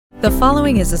The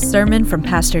following is a sermon from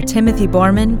Pastor Timothy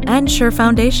Borman and Sure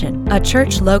Foundation, a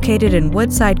church located in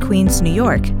Woodside, Queens, New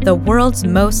York, the world's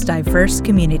most diverse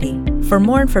community. For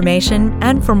more information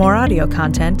and for more audio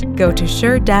content, go to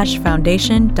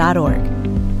sure-foundation.org.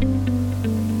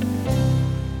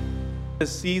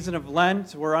 This season of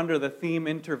Lent, we're under the theme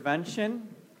intervention,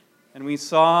 and we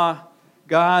saw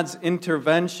God's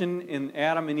intervention in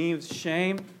Adam and Eve's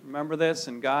shame. Remember this?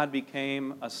 And God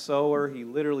became a sewer. He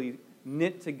literally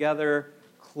knit together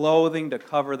clothing to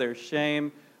cover their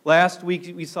shame. Last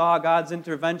week we saw God's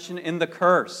intervention in the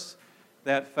curse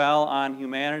that fell on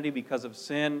humanity because of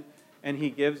sin, and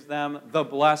He gives them the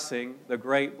blessing, the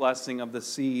great blessing of the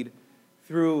seed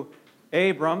through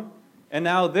Abram. And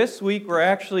now this week we're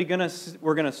going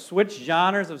to switch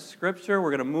genres of Scripture.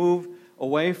 We're going to move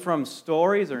away from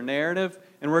stories or narrative,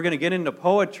 and we're going to get into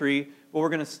poetry, but we're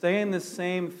going to stay in this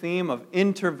same theme of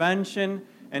intervention.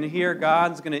 And here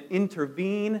God's going to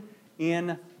intervene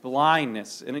in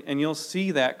blindness. And you'll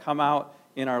see that come out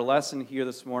in our lesson here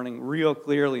this morning real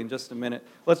clearly in just a minute.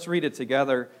 Let's read it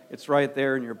together. It's right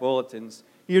there in your bulletins.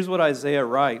 Here's what Isaiah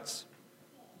writes.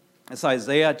 It's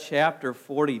Isaiah chapter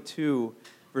 42,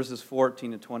 verses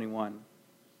 14 to 21.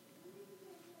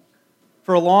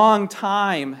 For a long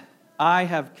time I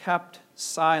have kept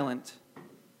silent.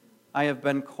 I have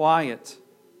been quiet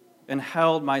and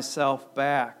held myself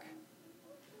back.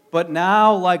 But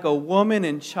now, like a woman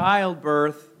in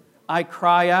childbirth, I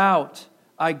cry out,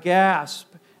 I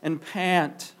gasp and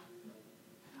pant.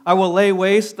 I will lay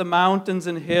waste the mountains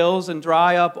and hills and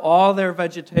dry up all their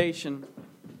vegetation.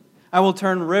 I will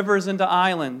turn rivers into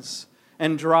islands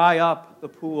and dry up the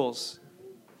pools.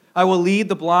 I will lead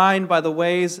the blind by the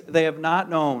ways they have not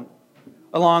known.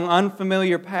 Along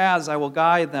unfamiliar paths I will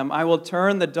guide them. I will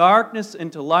turn the darkness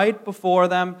into light before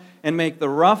them and make the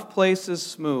rough places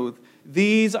smooth.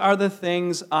 These are the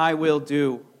things I will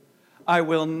do. I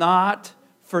will not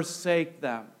forsake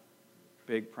them.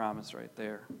 Big promise right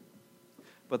there.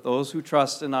 But those who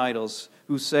trust in idols,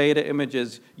 who say to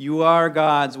images, "You are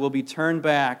gods," will be turned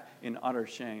back in utter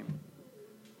shame.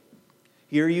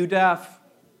 Hear you deaf.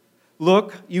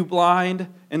 Look, you blind,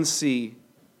 and see.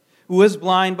 Who is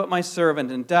blind but my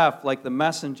servant, and deaf like the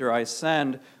messenger I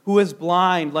send? Who is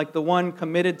blind like the one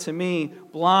committed to me,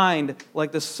 blind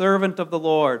like the servant of the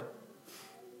Lord?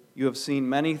 You have seen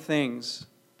many things,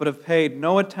 but have paid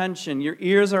no attention. Your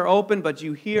ears are open, but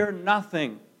you hear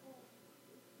nothing.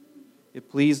 It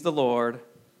pleased the Lord,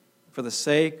 for the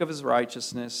sake of His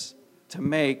righteousness, to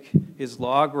make His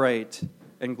law great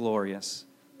and glorious.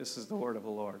 This is the word of the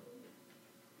Lord.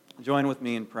 Join with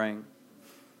me in praying.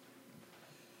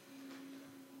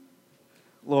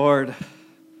 Lord,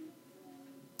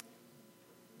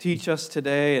 teach us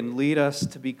today and lead us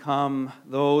to become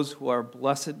those who are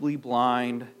blessedly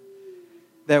blind,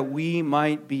 that we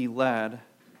might be led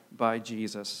by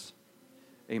Jesus.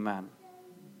 Amen.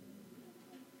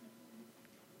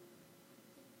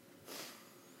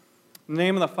 In the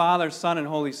name of the Father, Son, and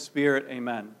Holy Spirit,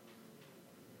 amen.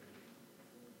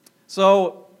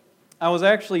 So, I was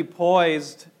actually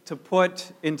poised to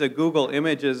put into Google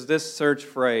Images this search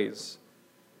phrase.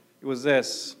 It was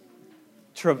this: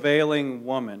 travailing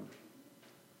woman.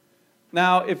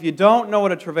 Now, if you don't know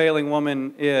what a travailing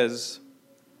woman is,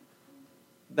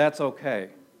 that's okay.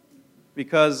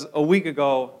 Because a week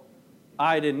ago,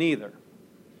 I didn't either.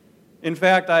 In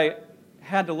fact, I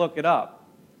had to look it up.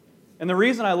 And the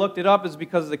reason I looked it up is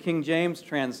because of the King James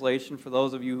translation. For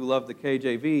those of you who love the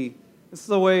KJV, this is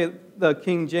the way the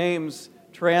King James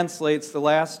translates the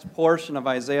last portion of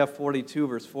Isaiah 42,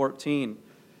 verse 14.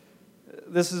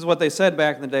 This is what they said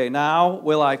back in the day. Now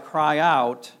will I cry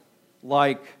out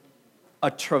like a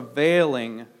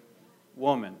travailing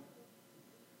woman.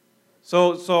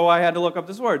 So I had to look up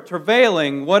this word,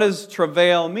 travailing. What does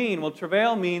travail mean? Well,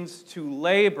 travail means to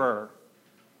labor.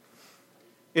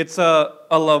 It's a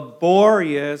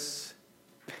laborious,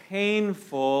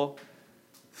 painful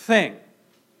thing.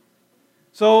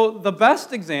 So the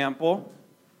best example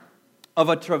of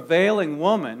a travailing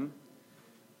woman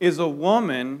is a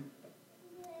woman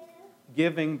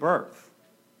giving birth,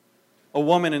 a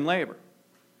woman in labor.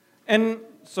 And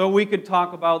so we could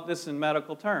talk about this in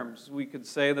medical terms. We could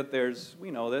say that there's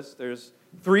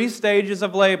 3 stages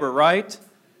of labor, right?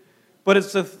 But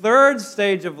it's the third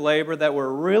stage of labor that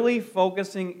we're really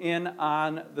focusing in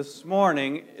on this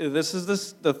morning. This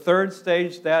is the third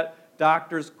stage that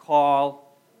doctors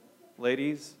call,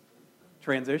 ladies,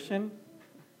 transition.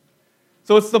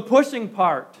 So it's the pushing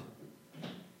part.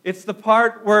 It's the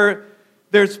part where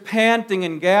there's panting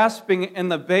and gasping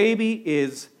and the baby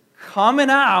is coming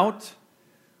out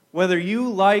whether you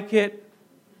like it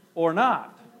or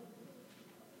not.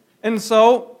 And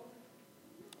so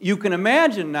you can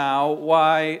imagine now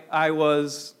why I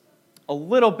was a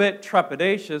little bit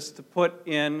trepidatious to put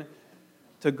in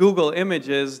to Google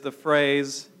Images the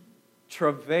phrase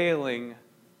travailing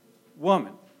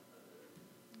woman.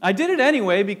 I did it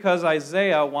anyway because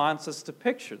Isaiah wants us to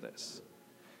picture this.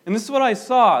 And this is what I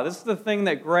saw. This is the thing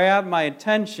that grabbed my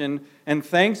attention, and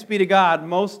thanks be to God,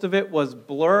 most of it was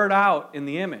blurred out in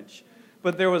the image.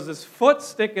 But there was this foot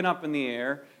sticking up in the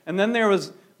air, and then there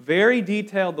was very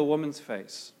detailed the woman's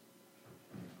face.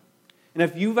 And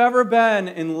if you've ever been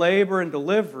in labor and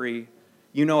delivery,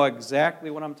 you know exactly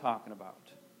what I'm talking about.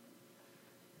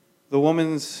 The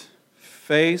woman's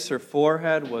face, her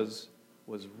forehead was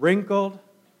wrinkled.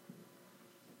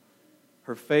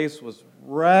 Her face was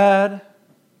red.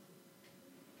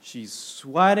 She's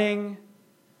sweating.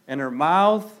 And her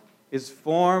mouth is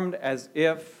formed as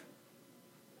if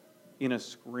in a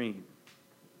scream.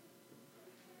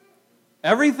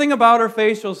 Everything about her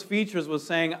facial features was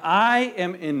saying, I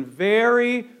am in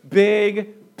very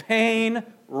big pain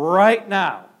right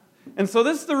now. And so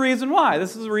this is the reason why.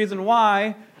 This is the reason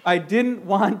why I didn't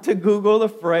want to Google the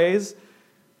phrase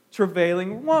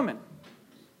travailing woman.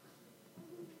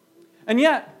 And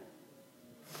yet,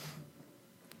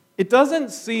 it doesn't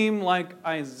seem like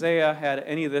Isaiah had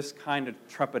any of this kind of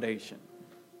trepidation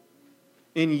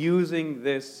in using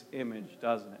this image,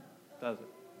 doesn't it? Does it?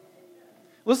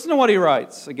 Listen to what he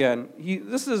writes again.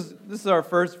 This is our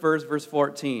first verse, verse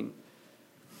 14.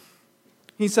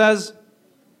 He says,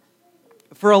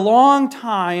 "For a long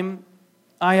time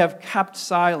I have kept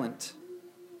silent.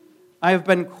 I have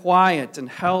been quiet and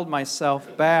held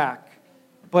myself back.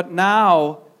 But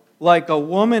now, like a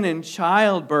woman in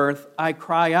childbirth, I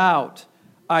cry out,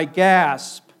 I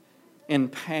gasp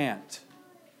and pant."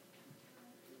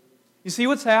 You see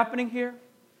what's happening here?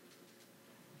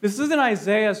 This isn't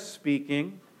Isaiah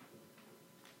speaking.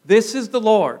 This is the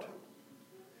Lord.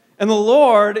 And the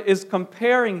Lord is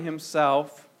comparing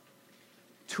himself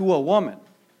to a woman.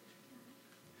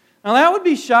 Now that would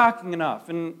be shocking enough.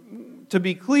 And to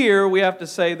be clear, we have to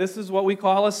say this is what we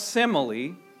call a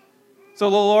simile. So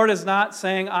the Lord is not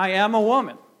saying, I am a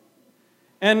woman.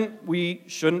 And we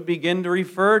shouldn't begin to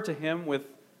refer to him with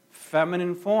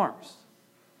feminine forms.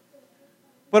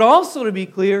 But also, to be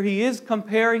clear, he is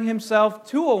comparing himself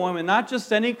to a woman, not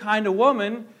just any kind of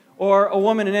woman or a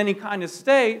woman in any kind of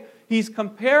state. He's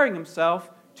comparing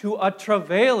himself to a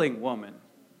travailing woman,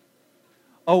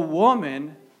 a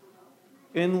woman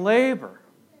in labor.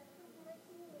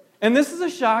 And this is a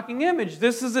shocking image.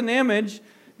 This is an image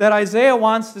that Isaiah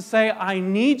wants to say, I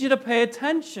need you to pay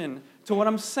attention to what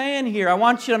I'm saying here. I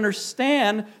want you to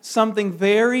understand something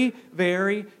very,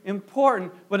 very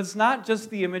important. But it's not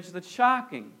just the image that's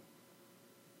shocking.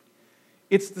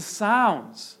 It's the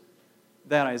sounds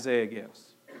that Isaiah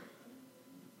gives.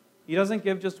 He doesn't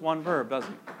give just one verb, does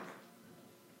he?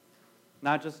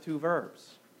 Not just two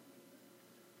verbs.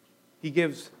 He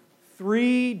gives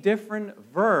 3 different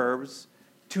verbs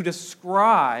to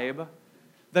describe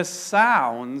the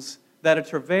sounds that a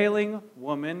travailing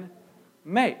woman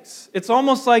makes. It's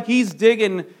almost like he's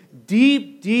digging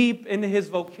deep, deep into his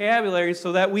vocabulary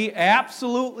so that we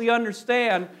absolutely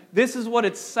understand this is what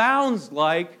it sounds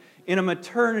like in a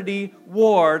maternity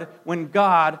ward when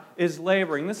God is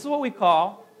laboring. This is what we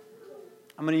call,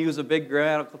 I'm going to use a big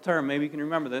grammatical term, maybe you can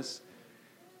remember this.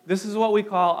 This is what we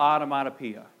call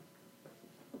automatopoeia.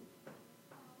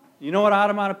 You know what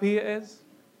automatopoeia is?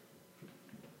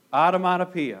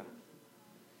 Automatopoeia.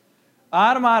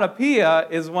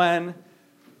 Automatopoeia is when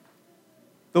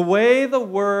the way the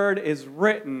word is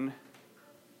written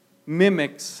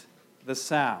mimics the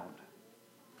sound.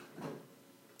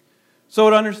 So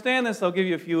to understand this, I'll give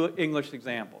you a few English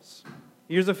examples.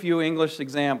 Here's a few English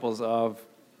examples of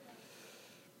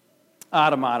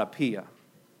automatopoeia.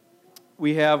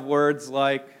 We have words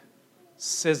like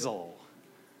sizzle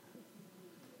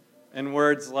and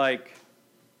words like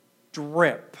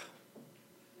drip.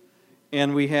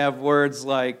 And we have words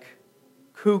like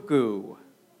cuckoo.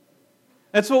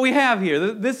 That's what we have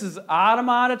here. This is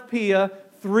automatopoeia,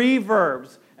 3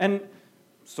 verbs. And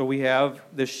so we have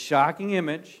this shocking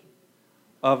image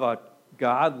of a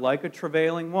God like a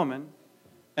travailing woman,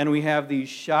 and we have these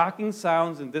shocking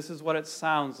sounds, and this is what it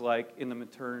sounds like in the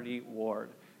maternity ward.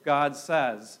 God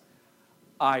says,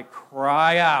 I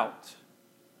cry out.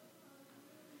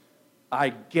 I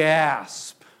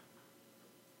gasp.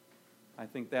 I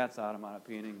think that's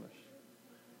automatopoeia in English.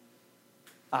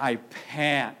 I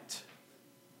pant.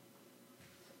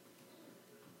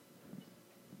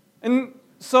 And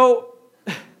so,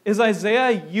 is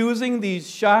Isaiah using these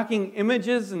shocking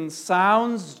images and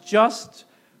sounds just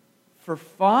for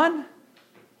fun?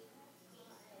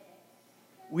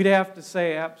 We'd have to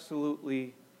say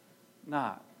absolutely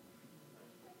not.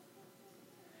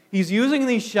 He's using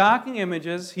these shocking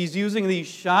images, he's using these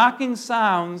shocking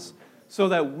sounds so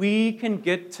that we can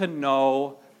get to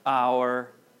know our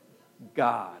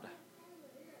God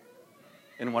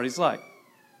and what He's like.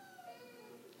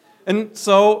 And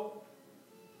so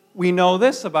we know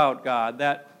this about God,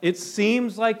 that it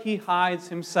seems like He hides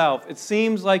Himself. It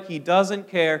seems like He doesn't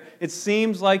care. It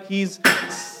seems like He's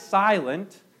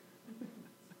silent.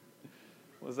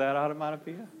 Was that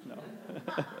onomatopoeia?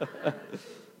 No.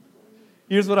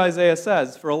 Here's what Isaiah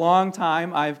says. For a long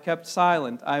time I've kept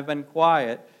silent. I've been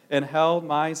quiet and held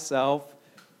myself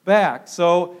back.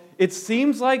 So it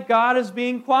seems like God is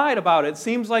being quiet about it. It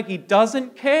seems like He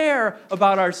doesn't care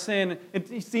about our sin.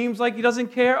 It seems like He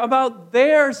doesn't care about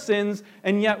their sins.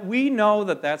 And yet we know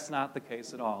that that's not the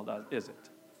case at all, is it?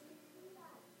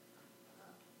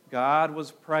 God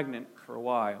was pregnant for a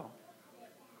while.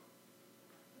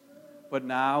 But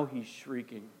now He's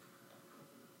shrieking.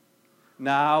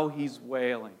 Now He's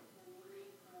wailing.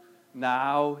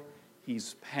 Now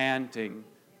He's panting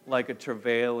like a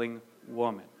travailing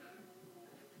woman.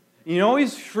 You know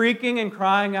He's shrieking and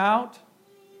crying out?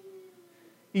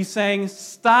 He's saying,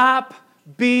 stop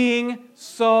being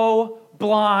so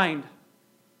blind.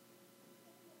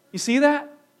 You see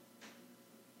that?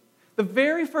 The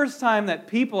very first time that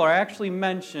people are actually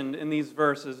mentioned in these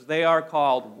verses, they are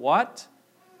called what?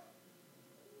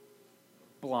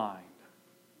 Blind.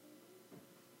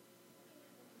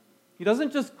 He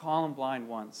doesn't just call them blind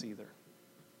once either.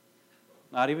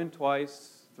 Not even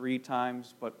twice, 3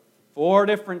 times, but 4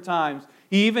 different times.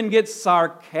 He even gets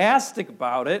sarcastic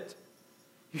about it.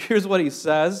 Here's what he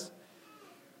says.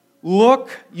 Look,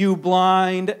 you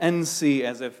blind, and see,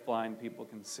 as if blind people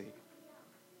can see.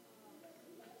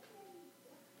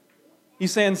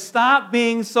 He's saying, stop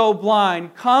being so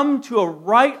blind. Come to a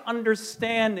right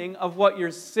understanding of what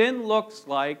your sin looks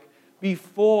like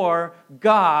before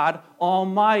God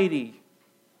Almighty.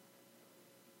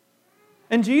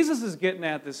 And Jesus is getting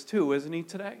at this too, isn't He,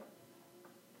 today?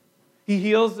 He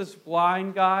heals this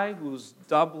blind guy who's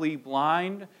doubly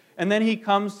blind, and then He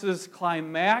comes to this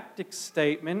climactic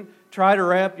statement. Try to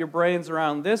wrap your brains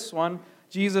around this one.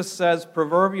 Jesus says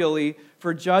proverbially,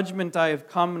 for judgment I have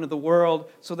come into the world,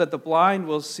 so that the blind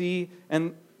will see,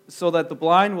 and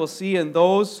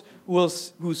those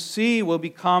who see will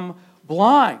become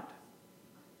blind.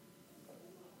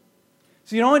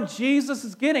 So you know what Jesus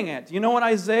is getting at? You know what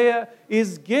Isaiah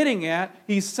is getting at?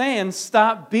 He's saying,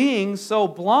 stop being so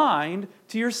blind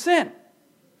to your sin.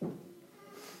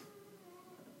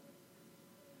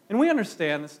 And we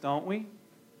understand this, don't we?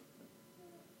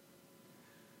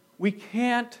 We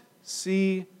can't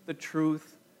see the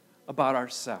truth about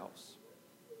ourselves.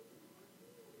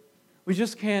 We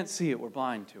just can't see it. We're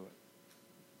blind to it.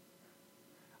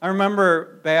 I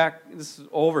remember back, this is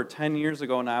over 10 years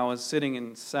ago now, I was sitting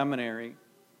in seminary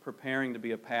preparing to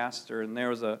be a pastor, and there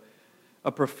was a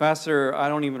professor, I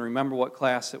don't even remember what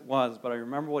class it was, but I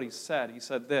remember what he said. He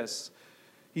said this.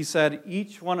 He said,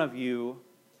 each one of you,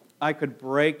 I could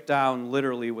break down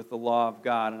literally with the law of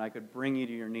God, and I could bring you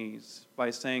to your knees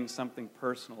by saying something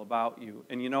personal about you.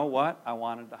 And you know what? I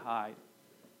wanted to hide.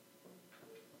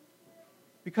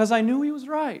 Because I knew he was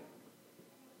right.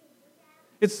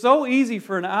 It's so easy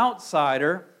for an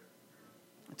outsider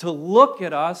to look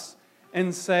at us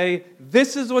and say,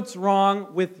 this is what's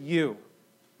wrong with you.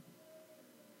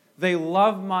 They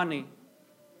love money.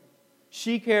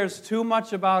 She cares too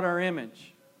much about her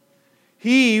image.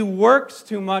 He works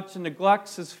too much and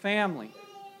neglects his family.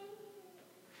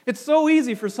 It's so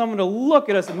easy for someone to look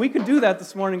at us, and we could do that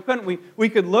this morning, couldn't we? We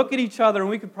could look at each other and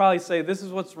we could probably say, this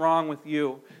is what's wrong with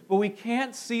you. But we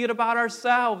can't see it about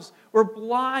ourselves. We're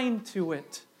blind to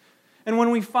it. And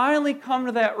when we finally come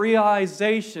to that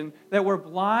realization that we're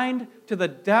blind to the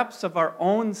depths of our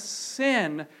own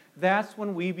sin, that's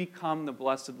when we become the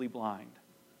blessedly blind.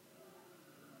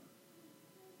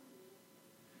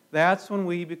 That's when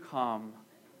we become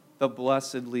the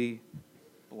blessedly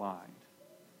blind.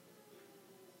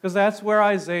 Because that's where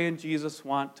Isaiah and Jesus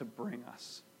want to bring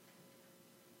us.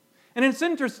 And it's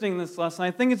interesting, this lesson.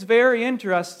 I think it's very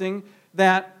interesting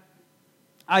that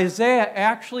Isaiah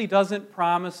actually doesn't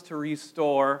promise to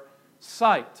restore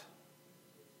sight.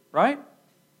 Right?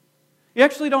 You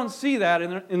actually don't see that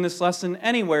in this lesson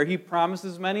anywhere. He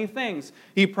promises many things.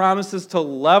 He promises to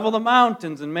level the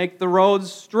mountains and make the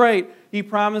roads straight. He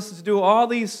promises to do all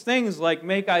these things like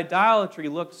make idolatry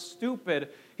look stupid.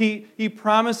 He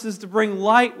promises to bring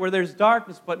light where there's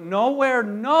darkness, but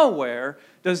nowhere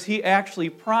does he actually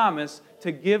promise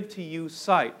to give to you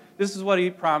sight. This is what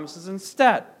he promises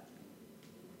instead.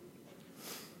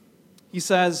 He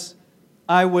says,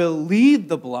 I will lead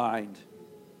the blind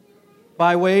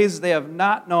by ways they have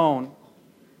not known,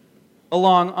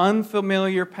 along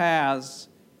unfamiliar paths.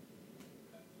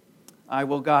 I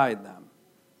will guide them.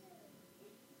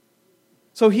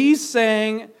 So he's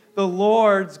saying the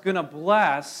Lord's going to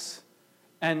bless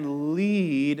and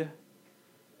lead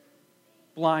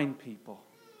blind people.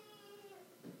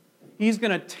 He's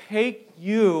going to take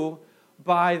you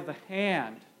by the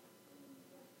hand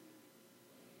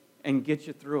and get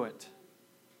you through it.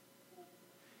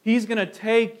 He's going to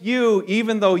take you,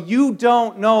 even though you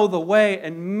don't know the way,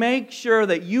 and make sure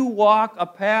that you walk a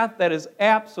path that is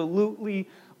absolutely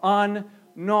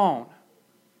unknown.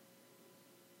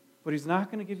 But He's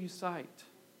not going to give you sight.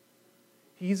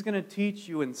 He's going to teach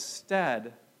you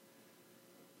instead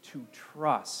to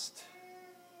trust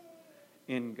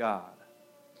in God.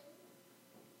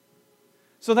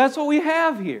 So that's what we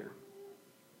have here.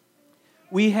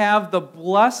 We have the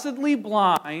blessedly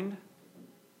blind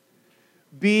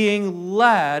being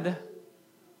led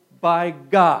by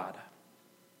God.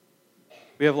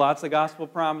 We have lots of gospel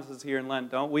promises here in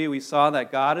Lent, don't we? We saw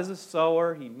that God is a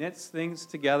sower. He knits things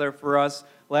together for us.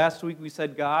 Last week we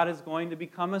said God is going to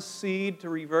become a seed to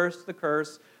reverse the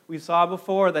curse. We saw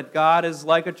before that God is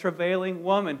like a travailing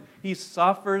woman. He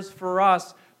suffers for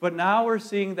us. But now we're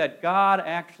seeing that God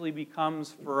actually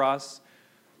becomes for us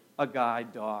a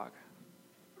guide dog.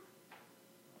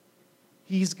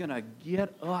 He's going to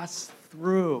get us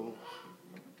through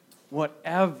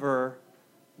whatever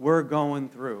we're going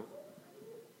through.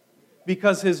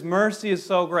 Because His mercy is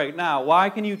so great. Now, why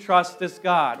can you trust this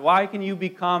God? Why can you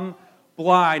become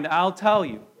blind? I'll tell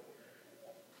you.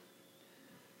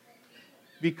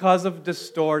 Because of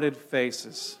distorted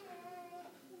faces.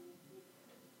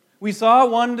 We saw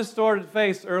one distorted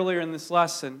face earlier in this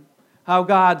lesson, how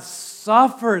God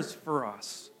suffers for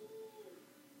us.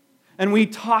 And we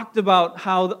talked about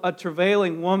how a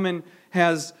travailing woman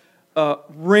has a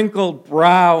wrinkled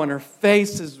brow and her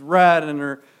face is red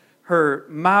and her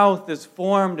mouth is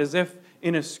formed as if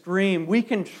in a scream. We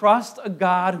can trust a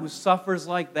God who suffers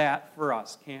like that for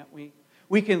us, can't we?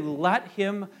 We can let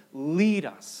Him lead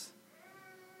us.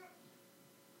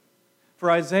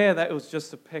 For Isaiah, that was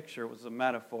just a picture, it was a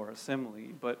metaphor, a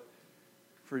simile. But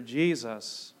for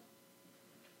Jesus,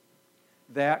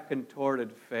 that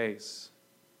contorted face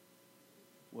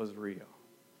was real.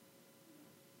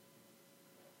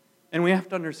 And we have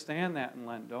to understand that in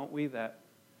Lent, don't we? That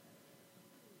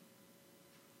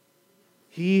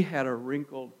He had a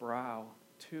wrinkled brow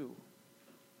too.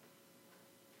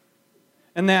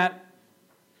 And that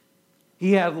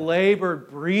He had labored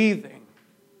breathing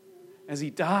as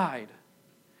He died.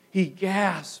 He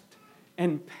gasped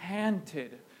and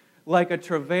panted like a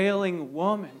travailing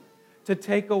woman to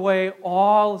take away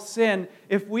all sin.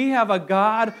 If we have a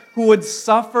God who would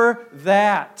suffer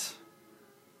that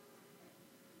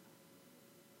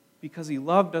because He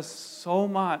loved us so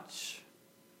much,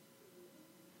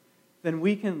 then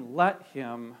we can let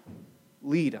Him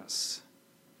lead us.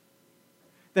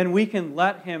 Then we can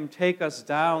let Him take us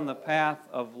down the path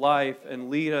of life and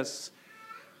lead us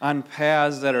on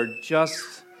paths that are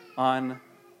just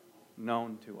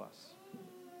unknown to us.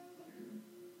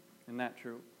 Isn't that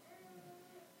true?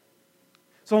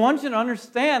 So I want you to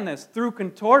understand this. Through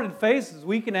contorted faces,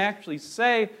 we can actually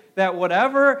say that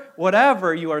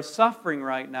whatever you are suffering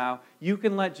right now, you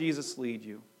can let Jesus lead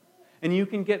you. And you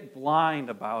can get blind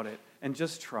about it and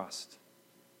just trust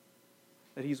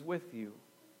that He's with you.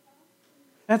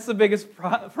 That's the biggest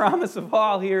promise of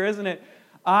all here, isn't it?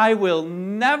 I will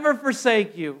never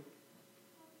forsake you.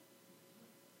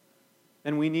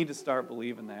 And we need to start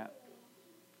believing that.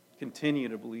 Continue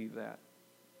to believe that.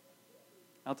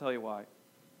 I'll tell you why.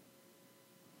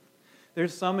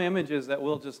 There's some images that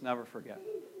we'll just never forget.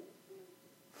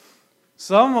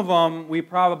 Some of them we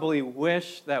probably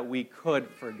wish that we could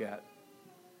forget.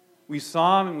 We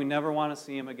saw them and we never want to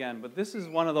see them again. But this is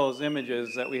one of those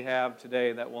images that we have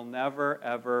today that we'll never,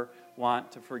 ever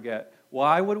want to forget.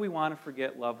 Why would we want to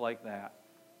forget love like that?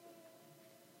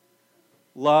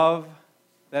 Love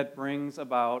that brings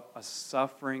about a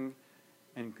suffering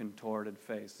and contorted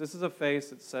face. This is a face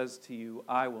that says to you,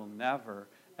 I will never,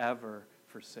 ever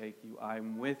forsake you.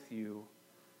 I'm with you,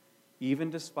 even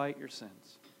despite your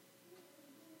sins.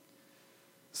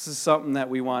 This is something that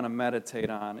we want to meditate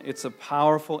on. It's a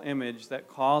powerful image that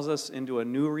calls us into a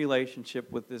new relationship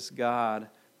with this God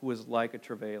who is like a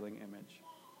travailing image,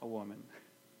 a woman.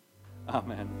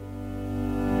 Amen.